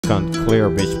found clear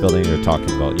which building you're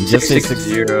talking about. You just say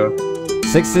 660.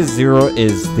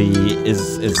 660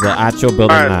 is the actual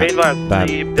building that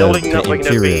the building that we're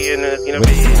gonna be in is gonna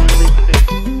be.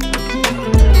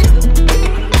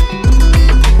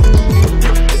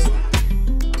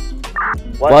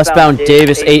 Westbound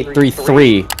Davis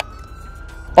 833.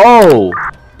 Oh!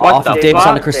 Off of Davis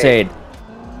on the Crusade.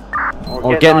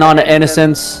 We're getting on to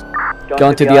Innocence.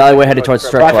 Going through the alleyway headed towards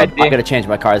Strip Club. I gotta change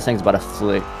my car. This thing's about to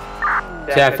flee.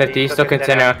 Yeah, 50. Still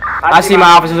continue. I see my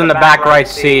officers in the back right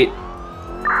seat.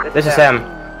 This is him.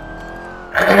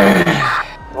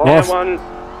 Air1,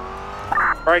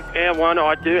 break Air1.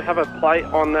 I do have a plate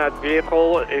on that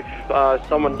vehicle if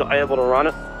someone's able to run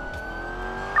it.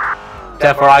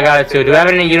 Therefore, I got it too. Do we have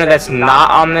any unit that's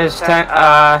not on this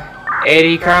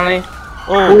 80 currently?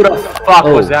 Oh. Who the fuck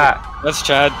was that? That's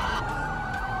Chad.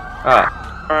 Oh.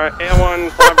 Alright, Air1,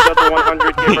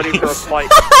 5,100, get ready for a flight.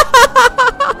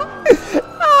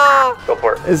 Go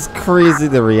for it. It's crazy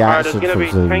the reaction Alright,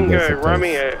 it's gonna be Tango,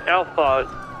 Romeo, Alpha,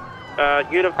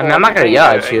 uniform. I mean, I'm not gonna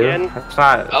yell at you. That's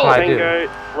not what I do. Tango,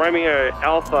 Romeo,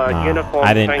 Alpha, uniform.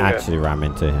 I didn't Tango. actually ram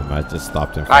into him. I just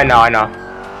stopped him. I know.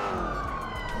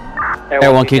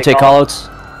 Everyone, can you take callouts?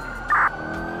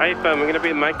 Hey, firm, we're gonna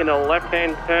be making a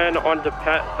left-hand turn onto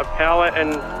power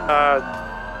and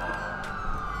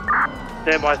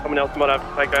stand by. Someone else might have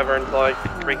to take over and like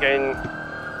regain.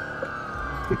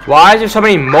 Why is there so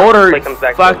many motor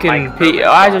fucking people?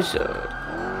 Why is there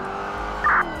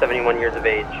 71 years of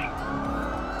age.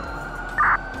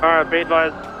 Alright, be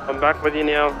advised, I'm back with you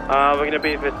now. We're gonna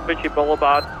be at Vespucci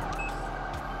Boulevard.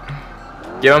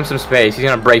 Give him some space. He's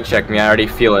gonna brake check me. I already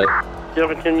feel it. Still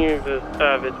continue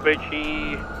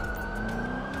Vespucci.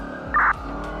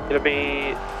 Gonna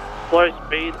be slow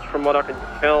speeds from what I can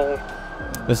tell.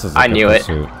 This is. I knew it.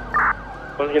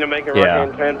 I was gonna make a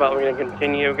right-hand turn, but we're gonna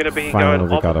continue. We're gonna be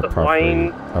going opposite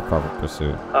lane. A proper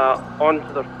pursuit.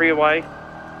 Onto the freeway.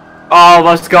 Oh,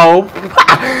 let's go.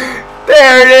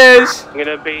 There it is. I'm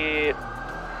gonna be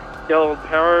Del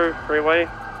Perro freeway.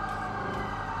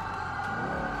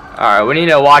 Alright, we need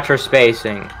to watch our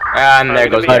spacing. And there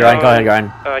goes. Go ahead,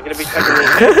 Ryan. Gonna be taking the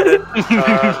exit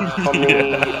on the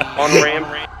on-ramp.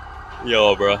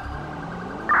 Yo, bro.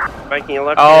 Making a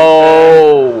left.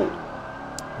 Oh.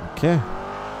 Okay.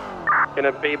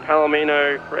 Gonna be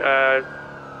Palomino.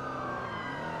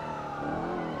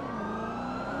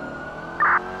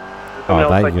 Oh,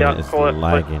 that unit is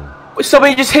lagging.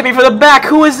 Somebody just hit me from the back.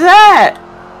 Who was that?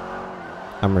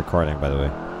 I'm recording, by the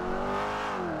way.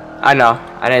 I know.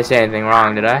 I didn't say anything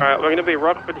wrong, did I? Alright, we're gonna be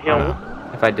Rockford Hills.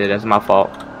 If I did, that's my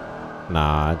fault.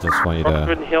 Nah, I just want you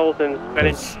Rockford to. Hills and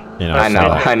Spinach. You know, I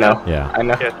know. Yeah. I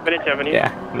know. Yeah, Spinach Avenue.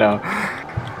 Yeah, no.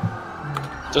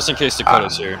 Just in case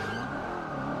Dakota's here.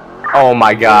 Oh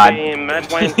my god. These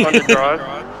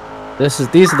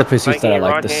are the pursuits that I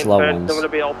like, the slow ones.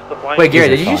 Wait, Gary,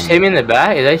 did you just hit me in the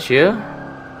back? Is that you?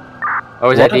 Or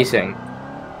was that D-Sing?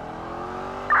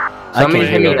 Somebody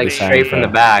hit me like straight from the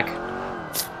back.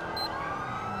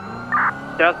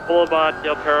 South Boulevard,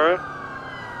 Del Perro.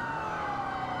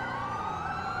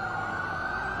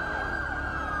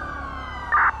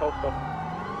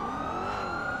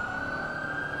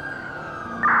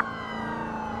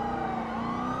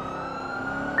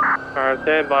 Alright,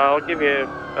 stand by. I'll give you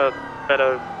a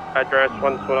better address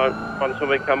once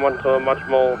we come onto a much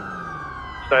more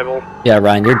stable. Yeah,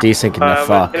 Ryan, you're desyncing the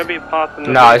fuck.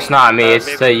 No, it's not me.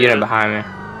 It's the unit behind me.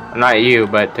 Not you,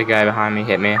 but the guy behind me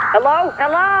hit me. Hello?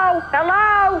 Hello?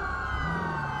 Hello?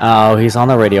 Oh, he's on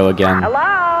the radio again.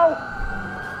 Hello?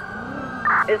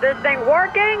 Is this thing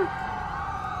working?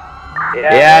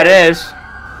 Yeah, it is.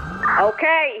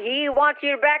 Okay, he wants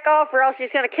you to back off or else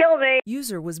he's gonna kill me.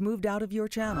 User was moved out of your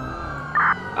channel.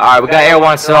 Alright, we got Air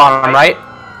 1 still on him, right?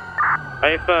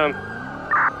 Hey, firm.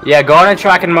 Yeah, go into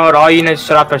tracking mode. All units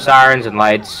shut off their sirens and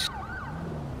lights.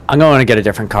 I'm going to get a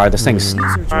different car. This thing's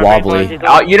wobbly.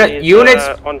 Units.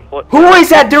 Who is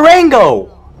that Durango?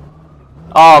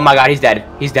 Oh my god, he's dead.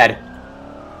 He's dead.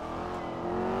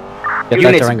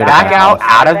 Units back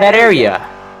out of that area.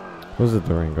 Who's the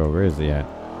Durango? Where is he at?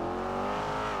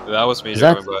 That was me. Is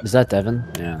that Devin?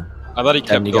 Yeah. I thought he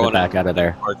kept you going back out of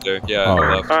there. There. Yeah,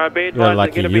 left. You're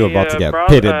lucky you about to get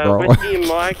pitted, bro.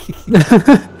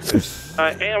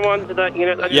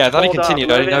 Yeah, I thought he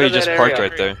continued. I didn't know he just parked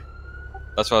right there.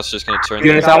 That's why I was just gonna turn.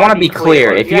 Units, I want to be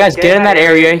clear. If you guys get in that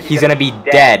area, he's gonna be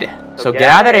dead. So get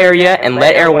out of that area and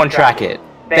let Air 1 track it.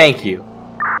 Thank you.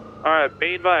 Alright,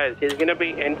 be advised. He's gonna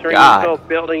be entering the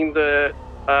building. The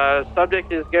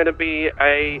subject is gonna be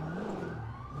a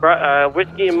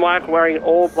Whiskey and Mike wearing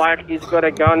all black. He's got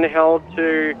a gun held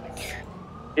to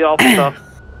the officer.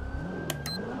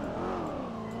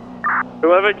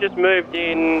 Whoever just moved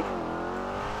in...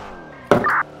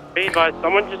 Be advised,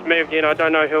 someone just moved in. I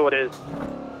don't know who it is.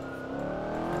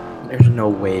 There's no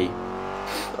way.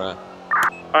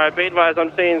 Alright, be advised,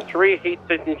 I'm seeing 3 heat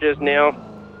signatures now.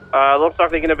 Looks like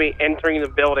they're going to be entering the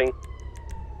building.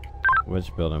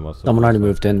 Which building? What's Someone already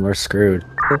moved in. We're screwed.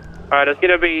 Alright, it's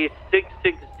going to be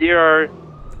 660.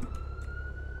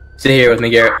 Stay here with me,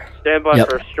 Garrett. Stand by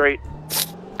for a street.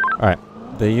 Alright,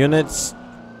 the units...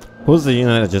 Who's the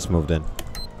unit that just moved in?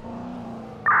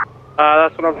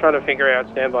 That's what I'm trying to figure out.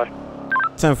 Stand by.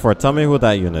 10-4, tell me who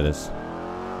that unit is.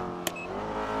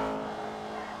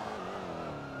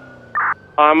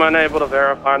 I'm unable to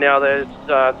verify now. There's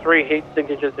 3 heat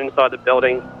signatures inside the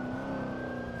building.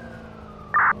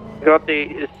 Got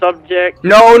the subject.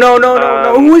 No.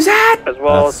 Who was that? As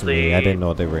well That's as me. the... I didn't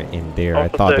know they were in there. I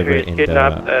thought they were in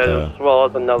kidnapped, as well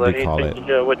as another heat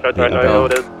signature, which I don't know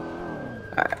who it is.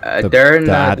 They're in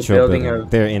the building of...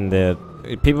 They're in the...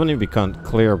 People need to become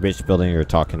clear which building you're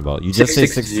talking about. You just say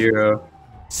 660.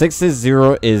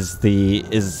 660 is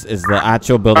the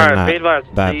actual building. Alright,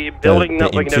 the building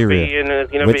that we're going to be in is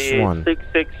going to be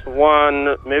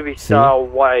 661 Movie Star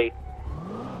Way.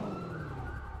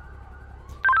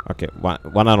 Okay,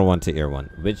 one out of 1 to ear 1.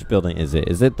 Which building is it?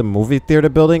 Is it the movie theater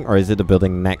building or is it the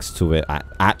building next to it?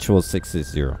 Actual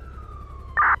 660.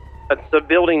 It's the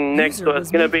building next to it.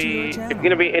 It's going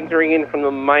to be entering in from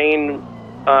the main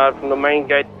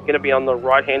gate. It's going to be on the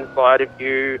right hand side if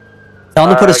you. Tell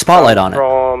them to put a spotlight on it.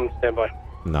 From standby.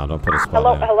 No, don't put a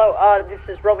spotlight. Hello. This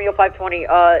is Romeo 520.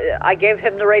 I gave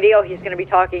him the radio. He's going to be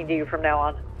talking to you from now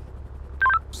on.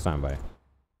 Standby.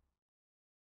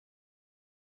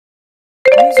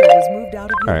 User was moved out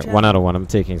of your Alright, 1 out of 1. I'm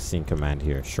taking scene command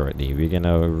here shortly. We're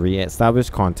gonna re-establish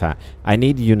contact. I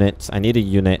need units. I need a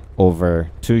unit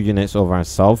over 2 units over on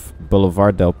South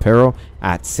Boulevard Del Perro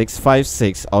at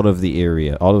 656 out of the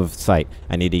area, out of sight.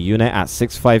 I need a unit at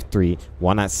 653,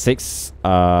 1 at 6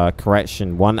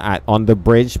 1 at on the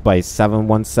bridge by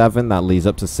 717 that leads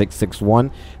up to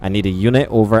 661. I need a unit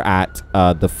over at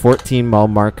the 14-mile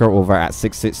marker over at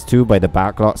 662 by the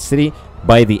backlot city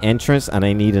by the entrance, and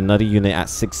I need another unit at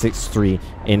 663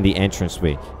 in the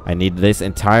entranceway. I need this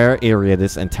entire area,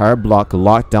 this entire block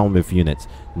locked down with units.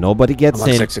 Nobody gets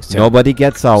in, nobody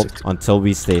gets out until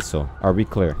we say so. Are we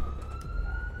clear?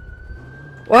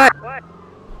 What?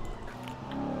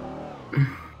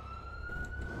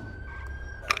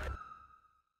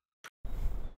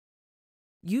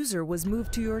 User was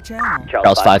moved to your channel.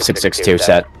 Charles 5662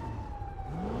 set.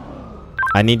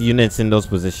 I need units in those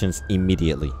positions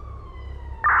immediately.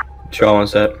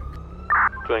 Charles 1 set.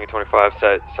 Building 25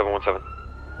 set 717.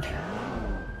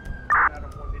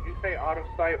 Did you say out of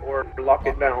sight or lock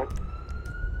it down?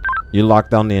 You lock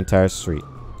down the entire street.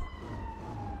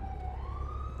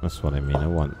 That's what I mean. I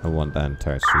want that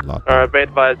entire street locked down. Alright, be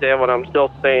advised there, when I'm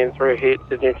still seeing 3 heat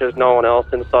signatures, no one else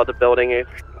inside the building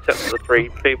except for the 3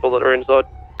 people that are inside.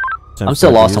 I'm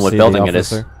still lost on what building it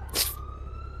is.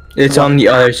 It's on the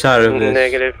other side of this.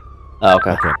 Negative. Oh,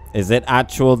 okay. Is it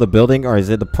actual the building or is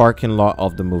it the parking lot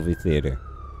of the movie theater?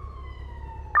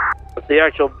 It's the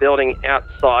actual building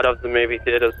outside of the movie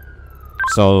theaters.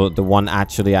 So the one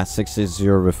actually at 660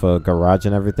 with a garage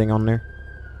and everything on there?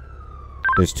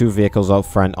 There's 2 vehicles out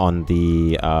front on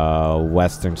the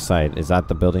western side. Is that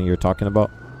the building you're talking about?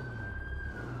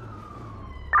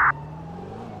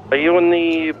 Are you in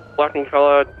the black and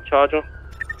color Charger?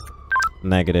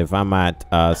 Negative. I'm at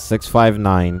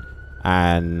 659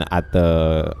 and at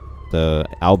the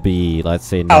I'll be, let's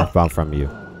say, northbound from you.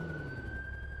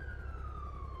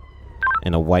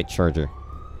 In a white Charger.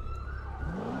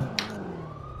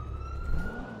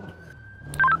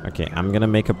 Okay, I'm gonna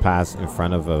make a pass in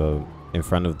front of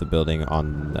the building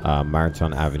on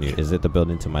Marathon Avenue. Is it the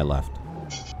building to my left?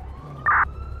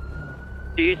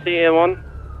 Do you see anyone?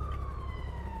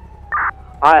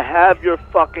 I have your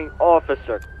fucking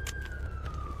officer.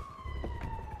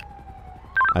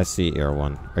 I see Air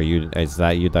 1. Is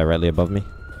that you directly above me?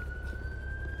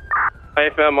 Hey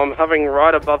fam, I'm hovering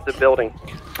right above the building.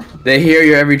 They hear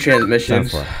your every transmission.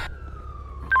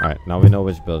 Alright, now we know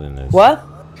which building it is. What?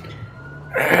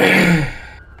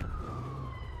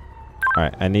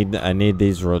 Alright, I need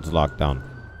these roads locked down.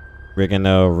 We're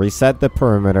gonna reset the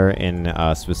perimeter in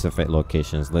specific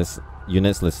locations.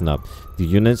 Units, listen up. The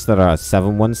units that are at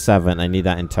 717, I need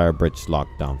that entire bridge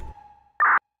locked down.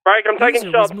 Right, I'm taking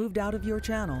User shots. was moved out of your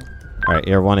channel. Alright,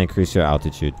 Air 1, increase your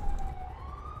altitude.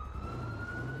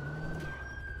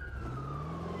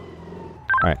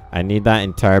 Alright, I need that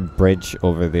entire bridge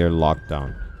over there locked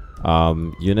down.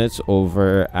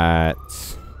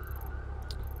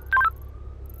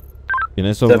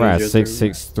 Units over at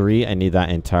 663. I need that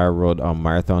entire road on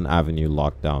Marathon Avenue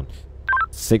locked down.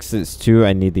 662.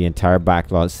 I need the entire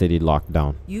backlot city locked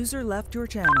down. User left your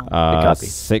channel.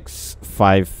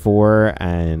 654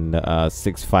 and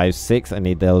 656. I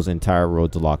need those entire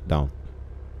roads locked down.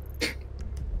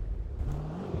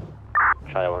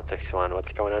 Charlie 161.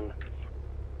 What's going on?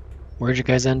 Where'd you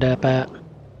guys end up at?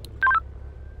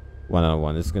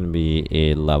 101. This is going to be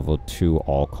a level 2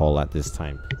 all call at this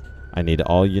time. I need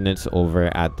all units over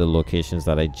at the locations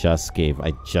that I just gave.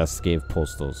 I just gave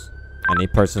postals. I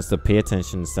need persons to pay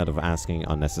attention instead of asking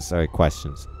unnecessary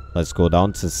questions. Let's go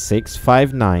down to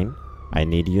 659. I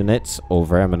need units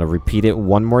over. I'm going to repeat it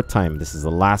one more time. This is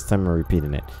the last time I'm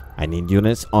repeating it. I need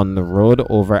units on the road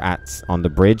over on the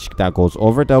bridge that goes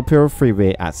over Del Perro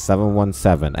Freeway at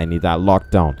 717. I need that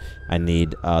locked down. I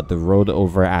need the road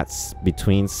over at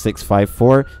between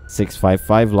 654,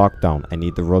 655 locked down. I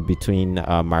need the road between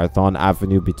Marathon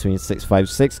Avenue between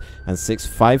 656 and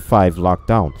 655 locked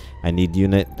down. I need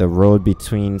the road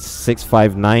between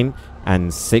 659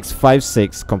 and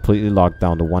 656 completely locked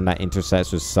down. The one that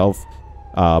intersects with South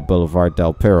Boulevard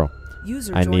Del Perro.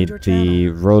 I need the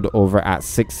road over at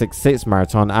 666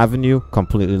 Marathon Avenue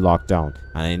completely locked down.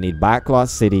 And I need Backlot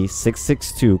City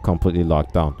 662 completely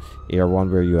locked down. Air 1,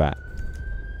 where are you at?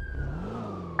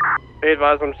 Be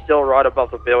advised, I'm still right above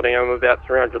the building. I'm about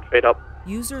 300 feet up.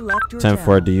 User left your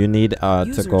 10-4, do you need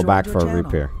to go back for a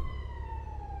repair?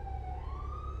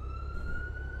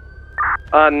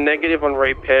 Negative on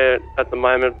repair at the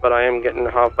moment, but I am getting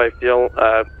halfway on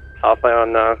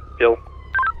fuel.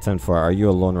 10-4, are you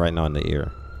alone right now in the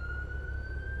air?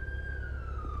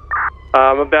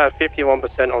 I'm about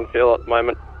 51% on fuel at the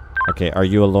moment. Okay, are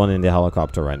you alone in the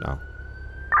helicopter right now?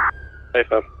 Hey,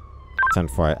 fam.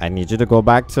 10-4, I need you to go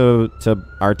back to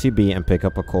RTB and pick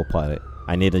up a co-pilot.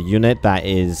 I need a unit that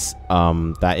is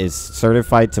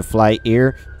certified to fly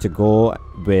air to go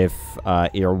with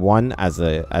Air 1 as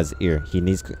air. He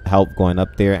needs help going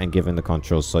up there and giving the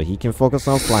controls so he can focus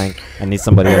on flying. I need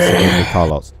somebody else to give the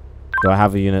callouts. Do I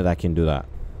have a unit that can do that?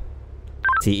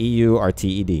 TEU or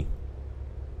TED?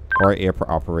 Or air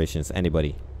operations?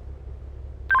 Anybody?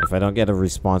 If I don't get a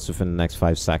response within the next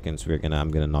 5 seconds, I'm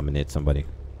gonna nominate somebody.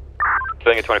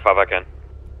 Filling at 25, I can.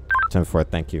 10-4,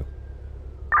 thank you.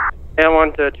 Air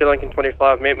 1 to Lincoln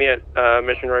 25. Meet me at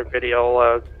Mission Road City.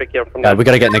 I'll pick you up from there. We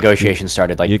gotta get negotiations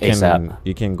started like ASAP.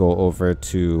 You can go over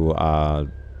to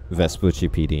Vespucci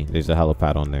PD. There's a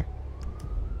helipad on there.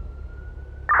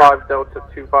 5 Delta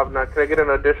 259. Can I get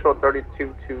an additional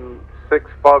 32 to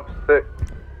 656?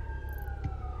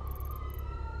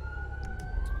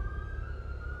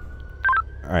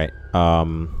 Alright,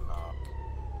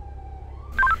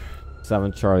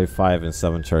 7 Charlie 5 and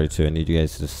 7 Charlie 2. I need you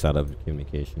guys to set up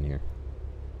communication here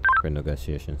for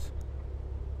negotiations.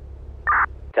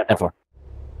 10-4.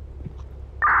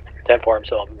 10-4, I'm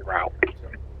still on the route.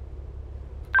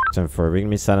 10-4, we're gonna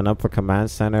be setting up for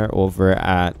command center over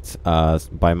at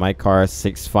by my car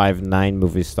 659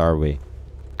 Movie Star Way.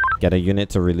 Get a unit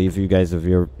to relieve you guys of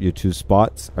your two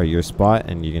spots or your spot,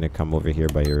 and you're gonna come over here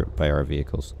by our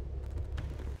vehicles.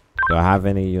 Do I have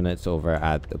any units over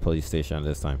at the police station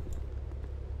this time?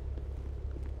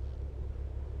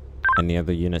 Any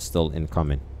other units still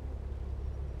incoming?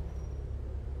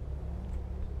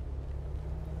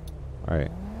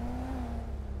 Alright.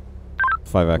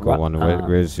 5 Echo 1,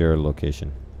 where's your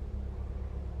location?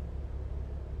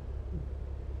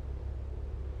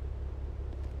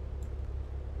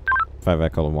 Five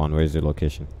Echo 1, where's your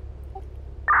location?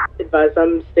 Advise,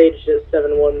 I'm staged at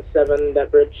 717,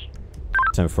 that bridge.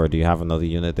 10-4, do you have another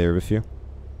unit there with you?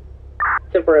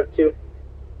 10-4, I have 2.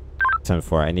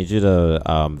 10-4, I need you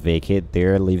to vacate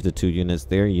there, leave the 2 units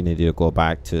there. You need to go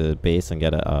back to base and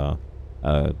get a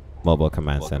mobile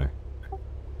command center.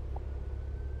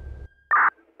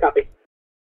 Copy.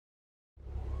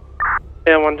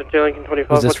 Yeah, 1 to Lincoln 25.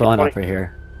 Who's this rolling up right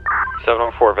here?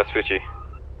 704 Vespucci.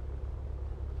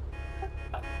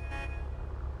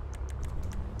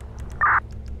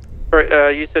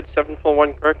 Sorry, you said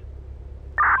 741, correct?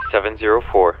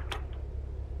 704.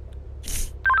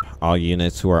 All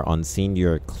units who are unseen,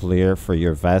 you're clear for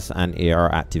your vest and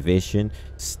AR activation.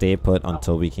 Stay put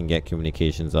until we can get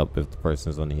communications up with the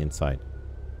persons on the inside.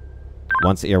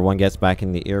 Once Air 1 gets back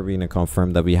in the air, we're going to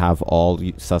confirm that we have all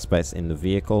suspects in the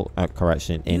vehicle,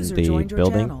 in the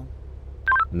building.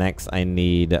 Next, I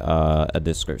need a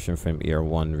description from Air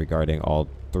 1 regarding all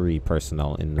 3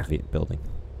 personnel in the building.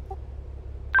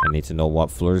 I need to know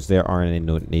what floors there are, and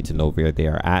I need to know where they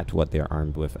are at, what they're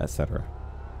armed with, etc.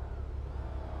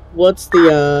 What's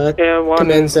the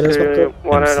command center's number?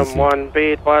 101.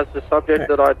 Be advised, the subject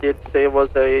that I did see was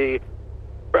a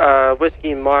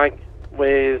Whiskey Mike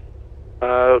with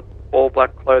all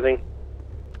black clothing.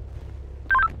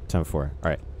 10-4.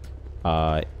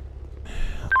 Alright.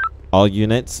 All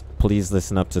units, please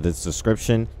listen up to this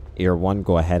description. Ear 1,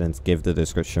 go ahead and give the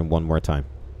description one more time.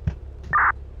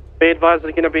 Be advised,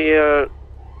 there's going to be a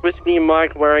Whiskey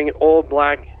Mike wearing all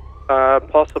black,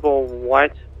 possible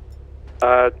white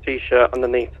t-shirt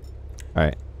underneath.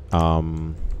 Alright.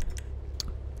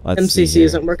 Let's MCC see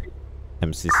isn't working.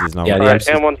 MCC is not Yeah, working.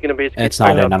 the And one's going to be... It's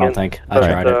not in, I don't think. I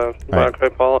tried it.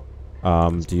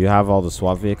 Co-pilot. Do you have all the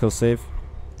SWAT vehicles saved?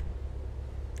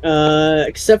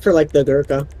 Except for like the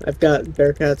Gurkha. I've got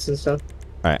Bearcats and stuff.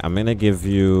 Alright, I'm gonna give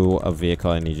you a vehicle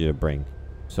I need you to bring.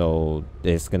 So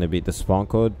it's gonna be the spawn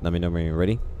code. Let me know when you're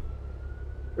ready.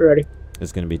 Ready.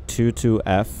 It's gonna be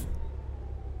 22F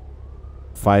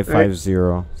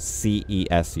 550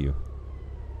 CESU.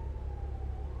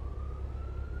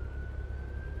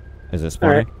 Is it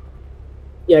spawning? Alright.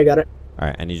 Yeah, I got it.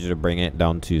 Alright, I need you to bring it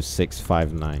down to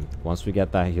 659. Once we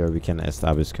get that here, we can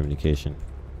establish communication.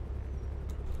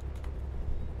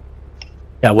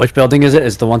 Yeah, which building is it?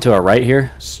 Is the one to our right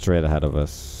here? Straight ahead of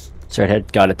us. Straight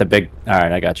ahead. Got it. The big...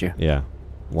 Alright, I got you. Yeah.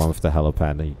 One with the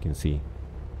helipad that you can see.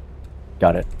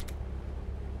 Got it.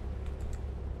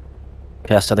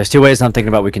 Okay, so there's two ways I'm thinking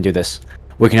about we can do this.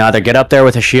 We can either get up there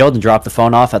with a shield and drop the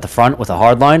phone off at the front with a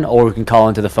hard line, or we can call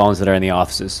into the phones that are in the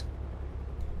offices.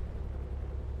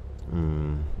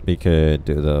 We could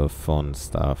do the phone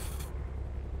stuff.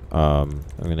 I'm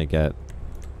gonna get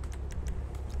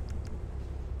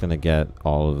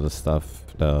all of the stuff,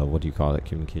 the what do you call it,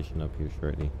 communication up here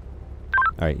shortly.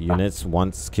 Alright, units,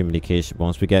 once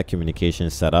we get communication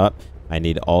set up, I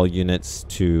need all units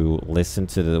to listen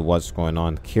to what's going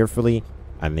on carefully.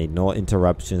 I need no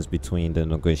interruptions between the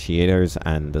negotiators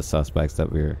and the suspects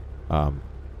that we're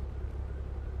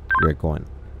going.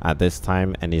 At this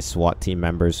time, any SWAT team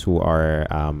members who are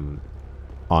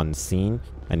on scene,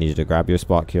 I need you to grab your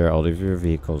spot care out of your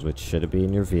vehicles, which should be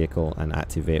in your vehicle, and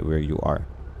activate where you are.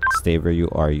 Stay where you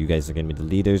are. You guys are gonna be the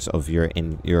leaders of your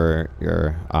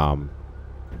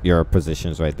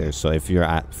positions right there. So if you're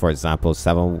at, for example,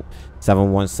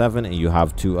 717 and you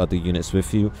have 2 other units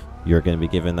with you, you're going to be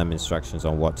giving them instructions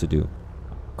on what to do.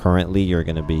 Currently, you're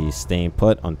going to be staying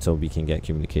put until we can get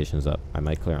communications up. Am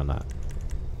I clear on that?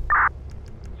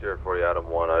 040 Adam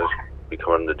 1, I just be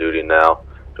coming to duty now.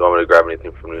 Do you want me to grab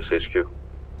anything from News HQ?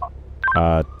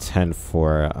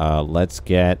 10-4. Let's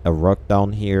get a Rook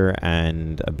down here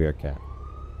and a Bearcat.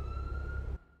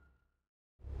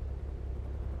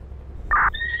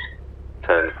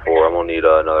 10-4, I'm gonna need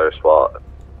another SWAT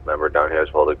member down here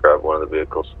as well to grab one of the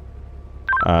vehicles.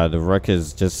 The Rook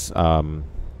is just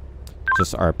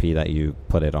RP that you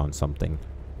put it on something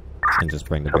and just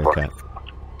bring the Bearcat,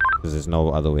 because there's no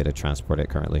other way to transport it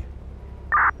currently.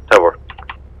 10-4.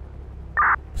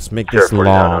 Let's make this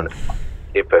long.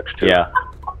 Apex 2. Yeah.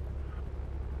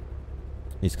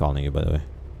 He's calling you, by the way.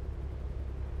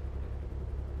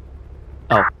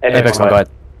 Oh, Apex 1, go ahead.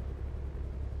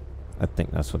 I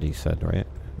think that's what he said, right?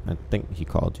 I think he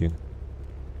called you.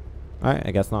 Alright,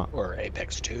 I guess not. Or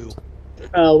Apex 2.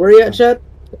 Where you at, Chad?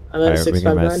 I'm at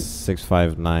 659.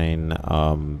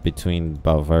 659, between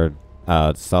Boulevard,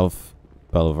 South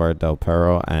Boulevard Del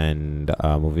Perro and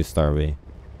Movie Star Way.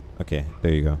 Okay,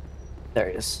 there you go. There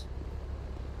he is.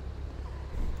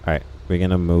 Alright, we're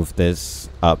gonna move this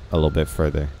up a little bit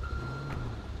further.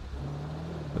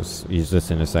 Let's use this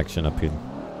intersection up here.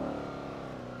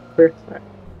 Sure.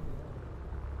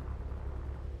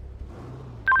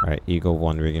 Alright, Eagle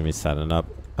 1, we're gonna be setting up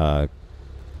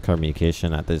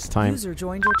communication at this time. User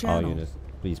joined your channel. All units,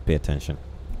 please pay attention.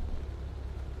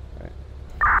 Alright.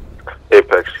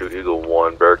 Apex 2, Eagle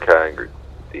 1, Bearcat, and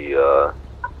the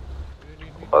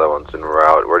other one's en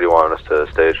route. Where do you want us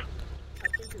to stage?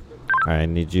 I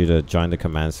need you to join the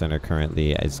command center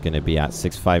currently. It's going to be at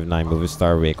 659 Movie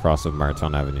Star Way, across of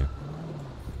Marathon Avenue.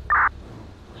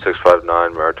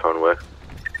 659 Marathon Way.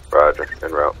 Roger,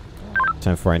 en route.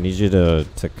 10-4, I need you to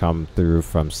come through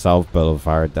from South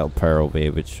Boulevard Del Perro Way,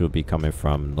 which will be coming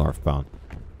from northbound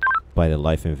by the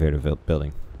Life Invader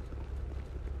building.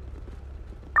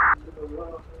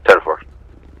 10-4.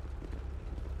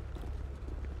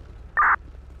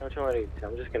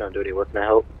 I'm just getting on duty. What can I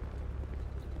help?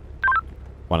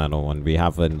 101. We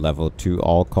have a level 2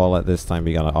 all call at this time.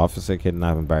 We got an officer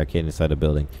kidnapping barricade inside the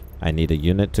building. I need a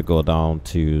unit to go down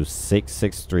to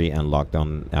 663 and lock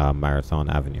down Marathon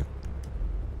Avenue.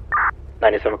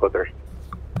 97 code 3.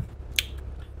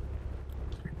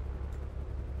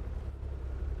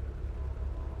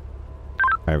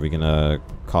 Alright, we're gonna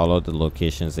call out the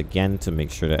locations again to make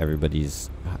sure that everybody's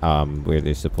where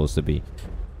they're supposed to be.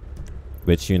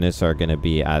 Which units are gonna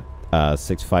be at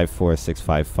 654,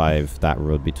 655, that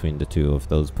road between the two of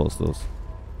those postals.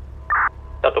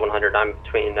 Delta 100, I'm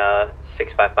between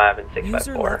 655 and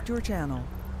 654. User left your channel.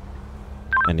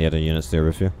 Any other units there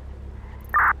with you?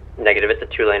 Negative, it's a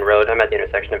 2-lane road. I'm at the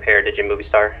intersection of Heritage and Movie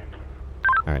Star.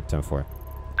 Alright, 10-4.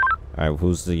 Alright,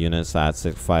 who's the units at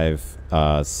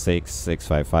 656,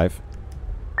 655?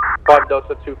 5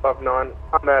 Delta 259.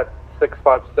 I'm at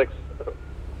 656.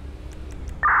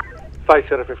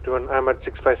 5751. I'm at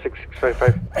 656,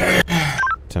 655.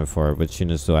 10-4. Which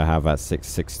units do I have at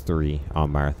 663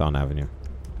 on Marathon Avenue?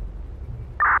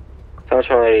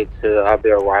 Central 82, I'll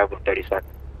be arrived with 30 seconds.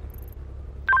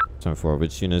 10-4.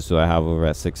 Which units do I have over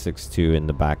at 662 in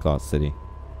the backlot city?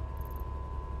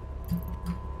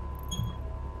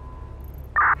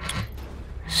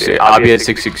 I'll be at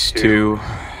 662.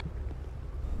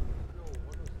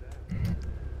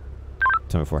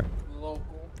 10-4.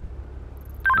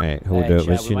 Alright,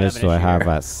 which units do I have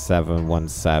at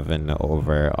 717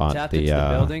 over on the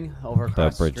building over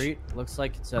across the bridge? street? Looks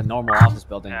like it's a normal office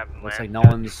building. Looks like no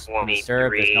one's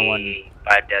disturbed. There's no one.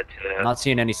 I'm not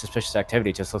seeing any suspicious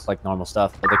activity. It just looks like normal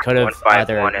stuff. But they could have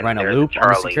either ran a loop on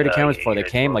the security cameras before they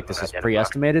came, like this is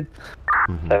pre-estimated,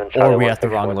 or we at the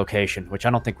wrong location, which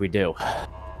I don't think we do.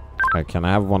 Alright, can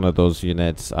I have one of those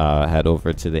units head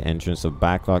over to the entrance of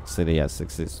Backlot City at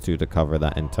 662 to cover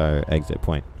that entire exit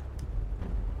point?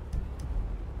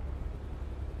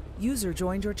 User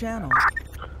joined your channel.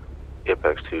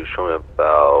 Apex 2, show me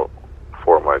about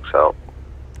 4 mics out.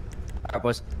 Alright,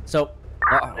 boys. So,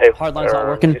 hardline's not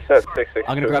working. I'm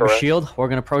gonna grab a shield. We're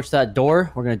gonna approach that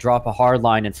door. We're gonna drop a hard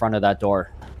line in front of that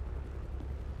door.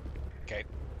 Okay.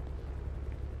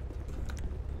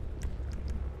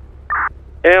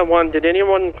 Air 1, did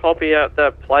anyone copy out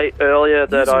that plate earlier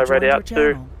that I read out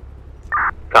to?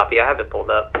 Copy, I have it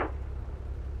pulled up.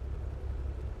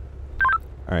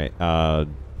 Alright,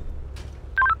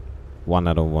 1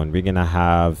 out of 1. We're gonna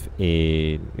have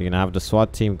the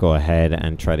SWAT team go ahead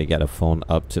and try to get a phone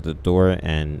up to the door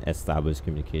and establish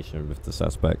communication with the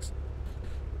suspects.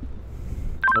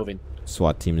 Moving.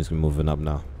 SWAT team is moving up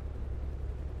now.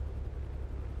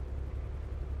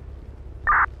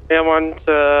 Air 1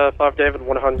 to 5 David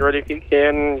 100, if you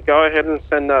can, go ahead and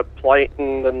send that plate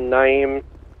and the name,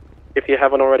 if you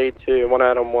haven't already, to 1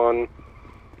 out of 1.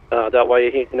 That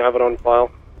way he can have it on file.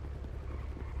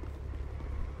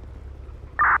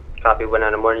 Copy, 1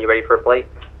 out of 1. You ready for a plate?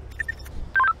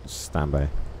 Stand by.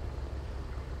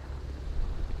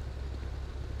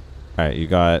 Alright, you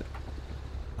got...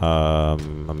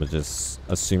 I'm gonna just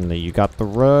assume that you got the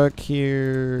rug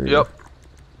here. Yep.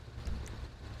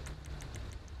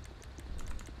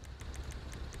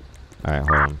 Alright,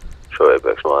 hold on. Show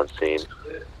Apex 1 on scene.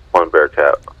 1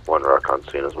 Bearcat, 1 Rock on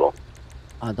scene as well.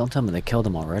 Don't tell me they killed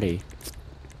him already.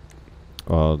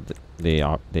 Well,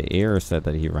 the air said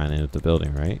that he ran into the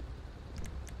building, right?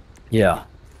 Yeah.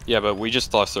 Yeah, but we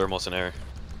just lost thermals in air.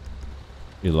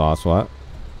 You lost what?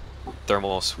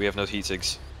 Thermals. We have no heat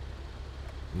sigs.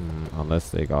 Unless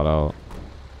they got out.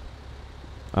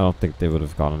 I don't think they would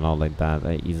have gotten out like that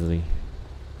easily.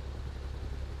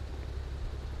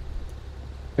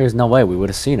 There's no way we would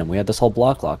have seen him. We had this whole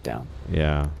block locked down.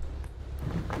 Yeah.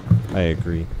 I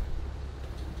agree.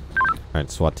 Alright,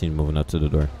 SWAT team moving up to the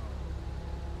door.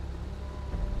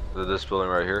 Is it this building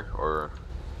right here, or?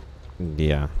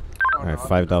 Yeah. Alright,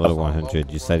 $5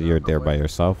 100. You said you're there by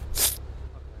yourself?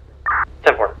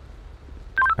 10-4.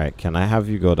 Alright, can I have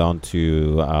you go down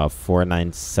to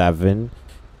 497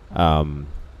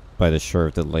 by the shore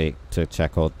of the lake to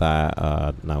check out that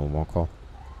 911 call?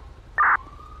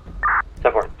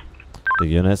 10-4. The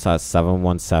unit's at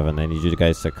 717. I need you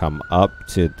guys to come up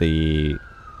to the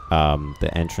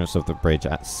entrance of the bridge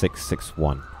at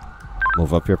 661.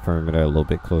 Move up your perimeter a little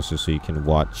bit closer so you can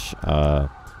watch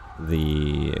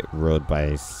the road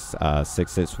by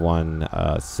 661,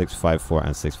 654,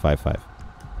 and 655.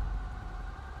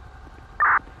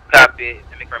 Copy.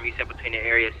 Let me confirm you said between the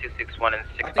area 661 and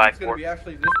 654.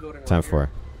 10-4.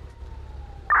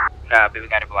 Copy. We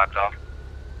got it blocked off.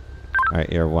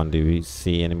 Alright, Air 1, do we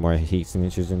see any more heat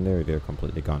signatures in there, or they're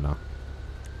completely gone now?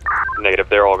 Negative,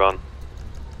 they're all gone.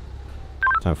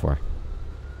 10-4.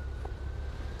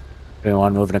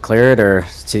 Anyone moving to clear it, or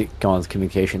go on with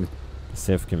communication?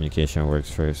 See if communication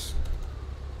works first.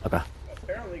 Okay.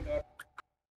 Apparently got.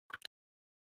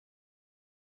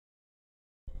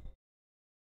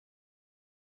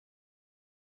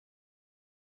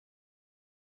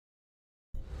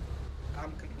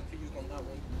 I'm confused on that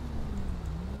one.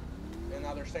 And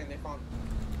now they're saying they found,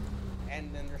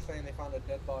 and then they're saying they found a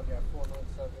dead body at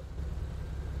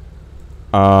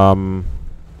 497.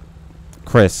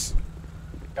 Chris.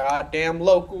 Goddamn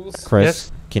locals. Chris.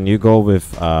 Yes. Can you go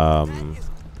with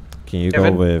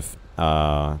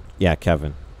yeah,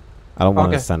 Kevin. I don't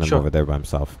want to send him over there by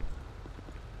himself.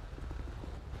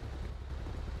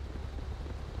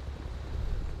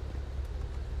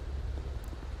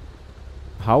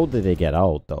 How did they get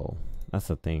out though? That's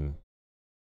the thing.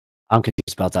 I'm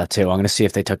confused about that too. I'm gonna see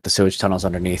if they took the sewage tunnels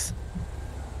underneath.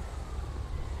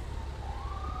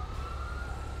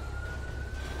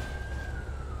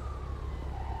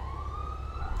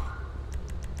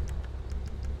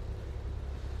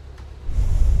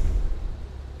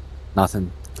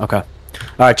 Nothing. Okay. All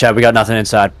right, Chad. We got nothing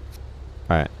inside.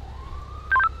 All right.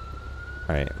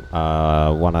 All right.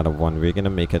 1 out of 1. We're gonna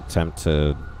make an attempt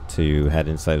to head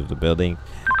inside of the building.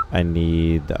 I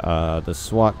need the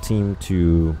SWAT team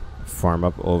to form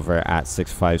up over at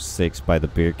 656 by the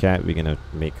beer cat. We're gonna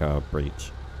make a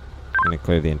breach. I'm gonna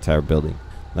clear the entire building.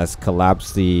 Let's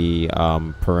collapse the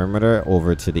perimeter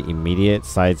over to the immediate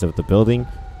sides of the building.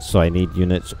 So I need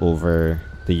units over.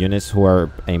 The units who are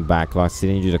in backlog, I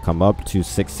need you to come up to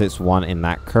 661 in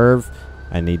that curve.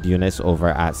 I need units over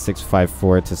at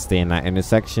 654 to stay in that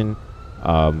intersection.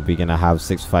 We're gonna have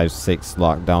 656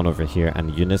 locked down over here,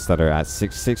 and units that are at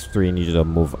 663 need you to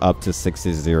move up to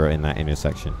 660 in that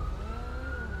intersection.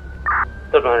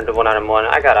 Still going to 1 out of 1.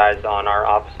 I got eyes on our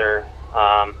officer.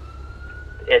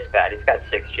 It's bad. He's got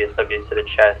 6 GSWs to the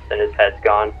chest, and his head's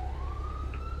gone.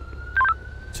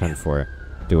 10-4.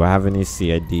 Do I have any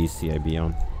CIB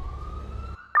on?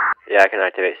 Yeah, I can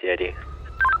activate CID.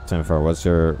 10-4. What's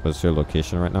your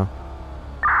location right now?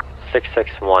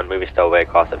 661 movie Stowaway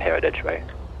across of Heritage Way.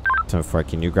 10-4.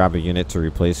 Can you grab a unit to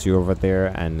replace you over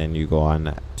there, and then you go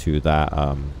on to that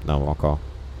 911 call?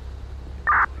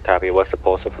 Copy. What's the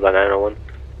postal for that 901?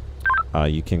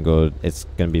 You can go. It's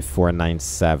gonna be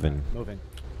 497. Moving.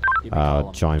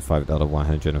 Join 5 out of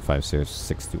 105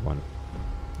 61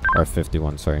 or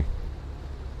 51. Sorry.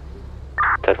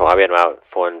 10-4. I'll be in route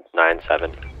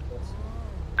 497.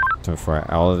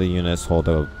 10-4. All of the units hold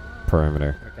the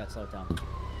perimeter.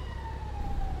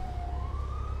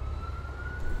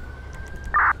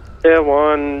 Yeah,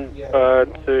 1,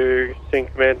 2,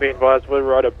 Sync Command, be advised, we're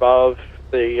right above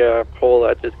the call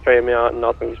that just came out and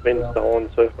nothing's been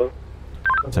stolen so far.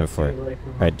 10-4.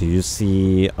 Alright, do you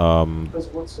see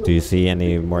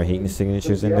any more heat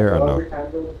signatures in there or no?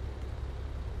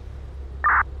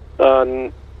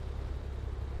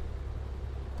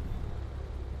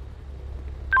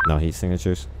 No heat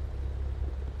signatures?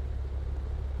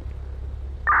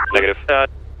 Negative.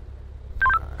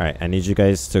 Alright, I need you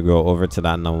guys to go over to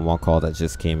that 911 call that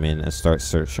just came in and start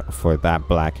search for that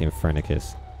black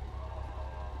Infernicus.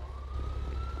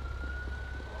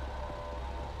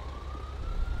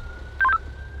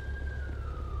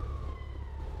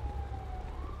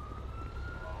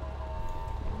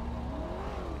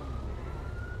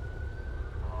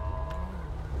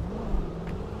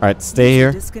 Alright, stay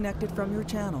here. Disconnected from your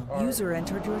channel. User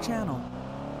entered your channel.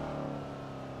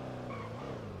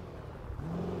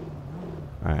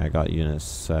 Alright, I got units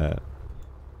set.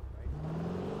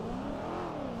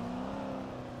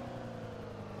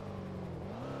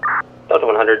 Delta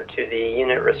 100 to the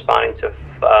unit responding to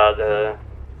the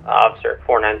officer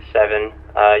 497.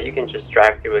 You can just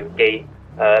drive through a gate,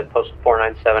 post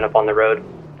 497 up on the road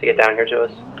to get down here to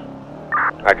us.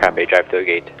 I copy. Drive through a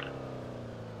gate.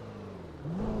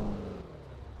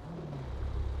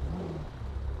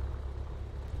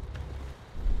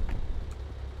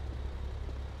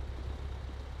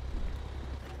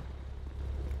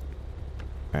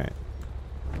 Alright.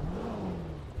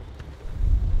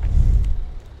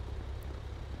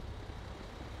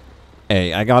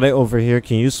 Hey, I got it over here.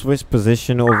 Can you switch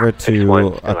position over to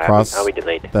across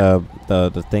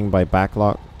the thing by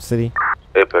Backlot City?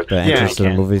 Apex. The entrance to the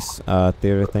movies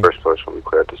theater thing? First place will be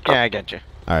clear at this time. Yeah, I get you.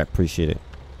 Alright, appreciate it.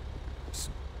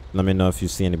 Let me know if you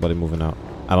see anybody moving out.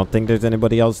 I don't think there's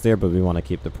anybody else there, but we want to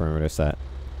keep the perimeter set.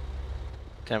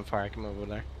 10-4, I can move over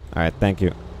there. Alright, thank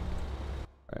you.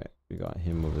 Alright, we got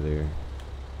him over there.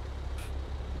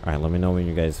 Alright, let me know when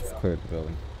you guys have cleared the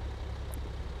building.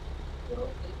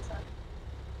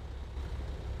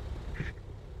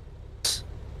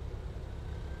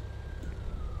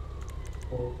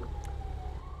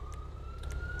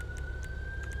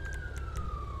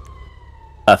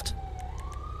 Left.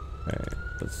 Alright,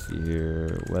 let's see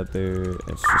here. Weather,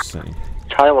 it's just saying.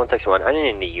 Charlie 161, I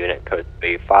need a unit code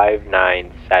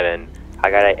 3597.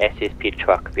 I got an SSP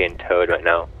truck being towed right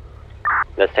now.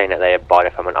 They're saying that they bought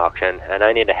it from an auction, and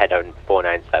I need to head out in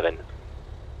 497.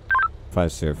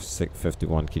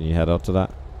 50651, can you head out to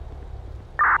that?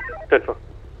 Good for.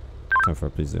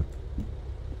 10-4, please do.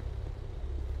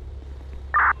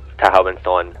 Tahoe been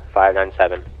stolen,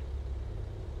 597.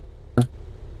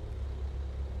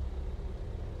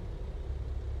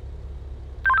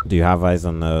 Do you have eyes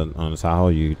on the Tahoe?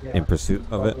 You in pursuit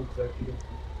of it?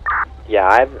 Yeah,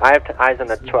 I have eyes on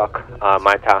the truck.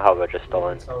 My Tahoe was just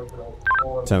stolen.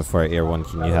 10-4 Air 1,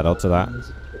 can you head out to that?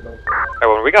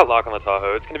 Everyone, we got lock on the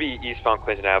Tahoe. It's going to be eastbound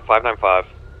Clinton Ave, 595.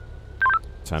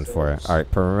 10-4. Alright,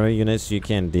 perimeter units, you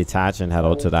can detach and head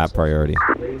out to that priority.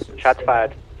 Shots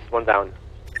fired. One down.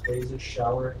 Raise a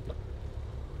shower.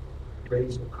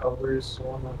 Raise the covers.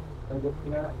 One I'm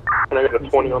looking at. Can I get a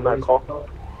 20 on that call?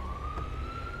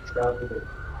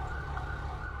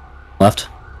 Left.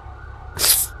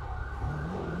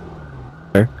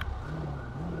 There.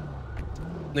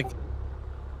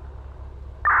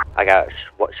 I got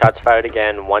shots fired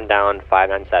again. One down.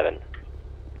 597.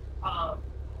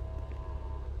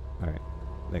 Alright,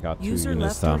 they got 2 User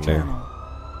units left down your there. channel.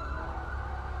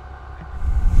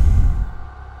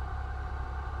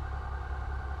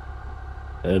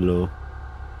 Hello.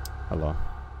 Hello.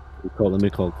 Let me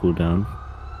call cooldown.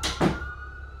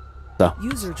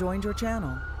 User joined your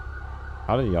channel.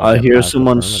 How did y'all I get hear past the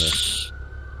someone's.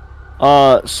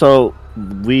 So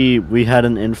we had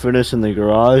an Infernus in the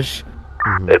garage,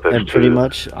 and pretty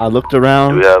much I looked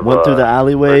around, went through the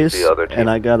alleyways, and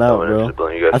I got out, bro.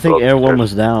 I think Air 1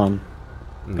 was down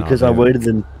because I waited.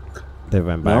 Then they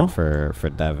went back for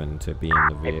Devin to be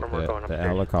in the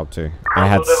helicopter. I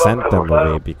had sent them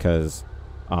away because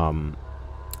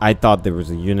I thought there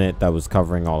was a unit that was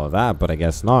covering all of that, but I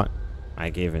guess not. I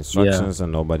gave instructions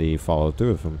and nobody followed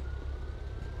through with them.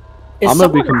 I'm gonna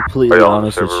be completely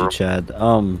honest with you, Chad.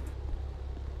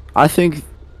 I think,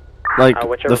 like,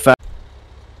 the fact.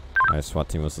 Alright, SWAT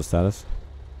team, what's the status?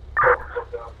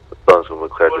 Sun's gonna be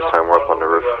clear this time. We're up on the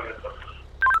roof.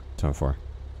 10-4.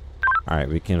 Alright,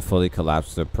 we can fully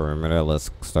collapse the perimeter. Let's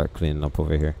start cleaning up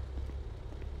over here.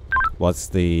 What's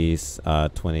the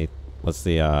 20? What's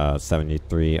the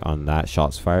 73 on that?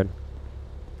 Shots fired.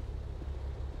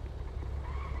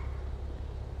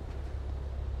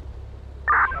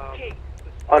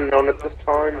 Unknown at this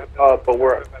time, but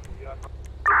we're at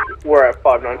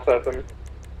 597.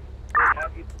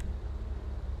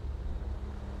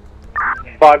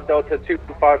 5 Delta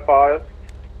 255.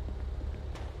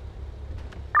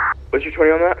 What's your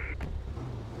 20 on that?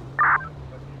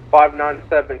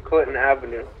 597 Clinton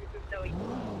Avenue.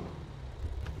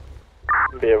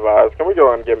 Be advised, can we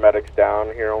go and get medics down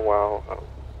here while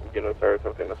getting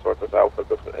something to sort this out for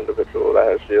this individual that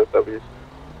has GSWs?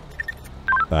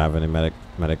 Do I have any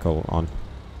medical on?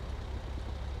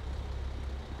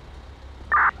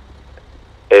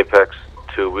 Apex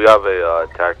 2, we have a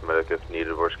attack medic if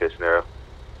needed, worst case scenario.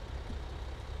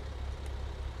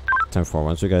 10-4,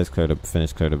 once you guys clear the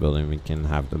building, we can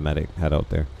have the medic head out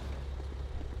there.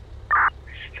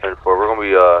 10-4, we're gonna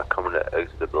be coming to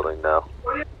exit the building now.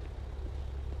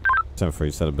 10-4,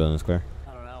 you said the building's clear?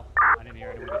 I don't know. I didn't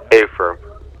hear anybody. Affirm.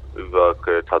 We've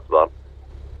cleared top to bottom.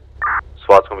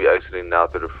 SWAT's gonna be exiting now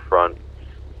through the front.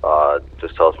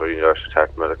 Just tell us where you need our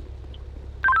attack medic.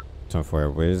 10-4,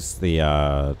 where's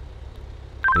the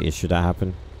issue that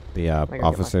happened? The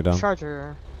officer down?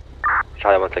 Charger.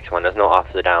 Charlie 161, there's no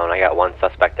officer down. I got one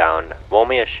suspect down. Roll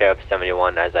me a Sheriff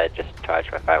 71 as I just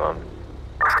charged my firearm.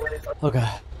 Okay.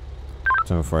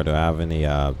 10-4, do I have any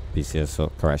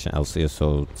BCSO, correction,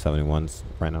 LCSO 71s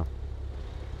right now?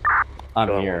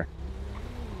 I'm here.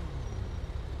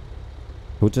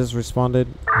 Who just responded?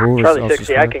 Who Charlie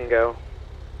 60, I can go.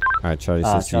 Alright, Charlie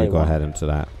 60, you go ahead into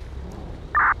that.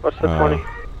 What's the 20?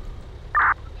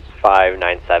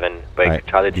 597. Wait, right,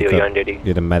 Charlie 2, you on duty?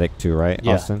 You're the medic too, right,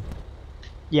 Yeah. Austin?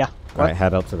 Yeah. Alright,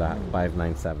 head up to that.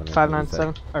 597.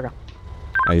 597? Okay.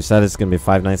 Oh, you said it's gonna be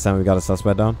 597, we got a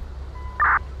suspect down?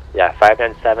 Yeah,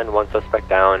 597, one suspect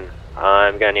down.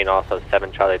 I'm gonna need also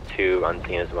 7 Charlie 2 on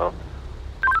scene as well.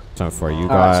 10-4, you Alright,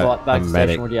 got so back a to the medic.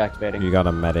 station, we're deactivating. You got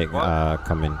a medic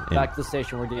coming in. Back to the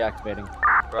station, we're deactivating.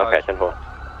 Okay, 10-4.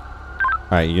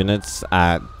 Alright, units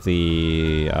at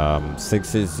the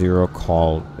 660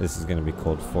 call. This is gonna be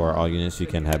code 4. All units, you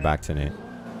can head back to Nate.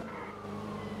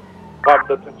 5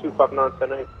 Delta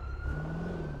 25978.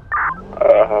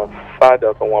 5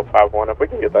 Delta 151. If we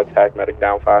can get that attack medic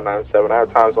down 597, I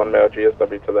have times on mail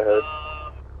GSW to the head.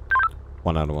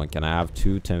 1 out of 1. Can I have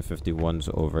 2 1051s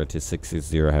over to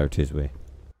 660 Heritage Way?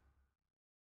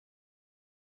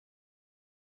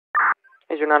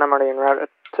 Is your 9, I'm already en route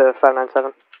to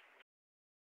 597.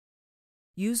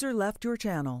 User left your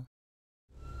channel.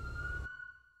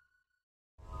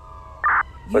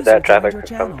 Was that traffic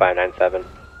from 597?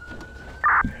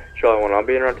 Charlie 1, I'll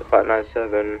be en route to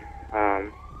 597.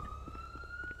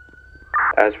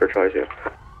 As for Charlie 2.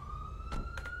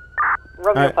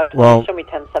 Romeo 5, well, show me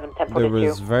 10-7, 1042. there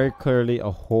was very clearly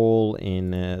a hole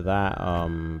in that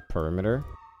perimeter,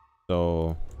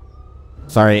 so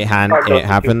Sorry, it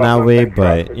happened that way,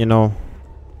 but you know.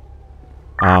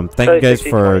 Thank you guys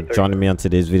for joining me on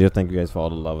today's video. Thank you guys for all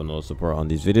the love and all the support on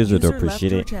these videos. I do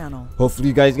appreciate it. Hopefully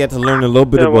you guys get to learn a little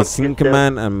bit about scene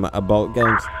command and about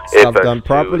getting stuff done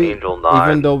properly,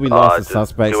 even though we lost the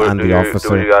suspects and the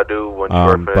officer.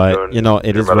 But you know,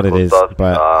 it is what it is.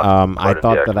 But I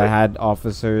thought that I had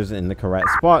officers in the correct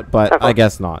spot, but I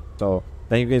guess not. So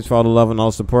thank you guys for all the love and all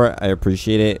the support. I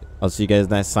appreciate it. I'll see you guys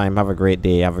next time. Have a great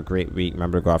day. Have a great week.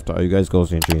 Remember to go after all you guys'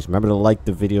 goals and dreams. Remember to like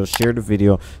the video, share the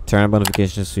video, turn on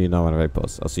notifications so you know when I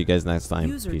post. I'll see you guys next time.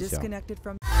 Peace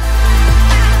out.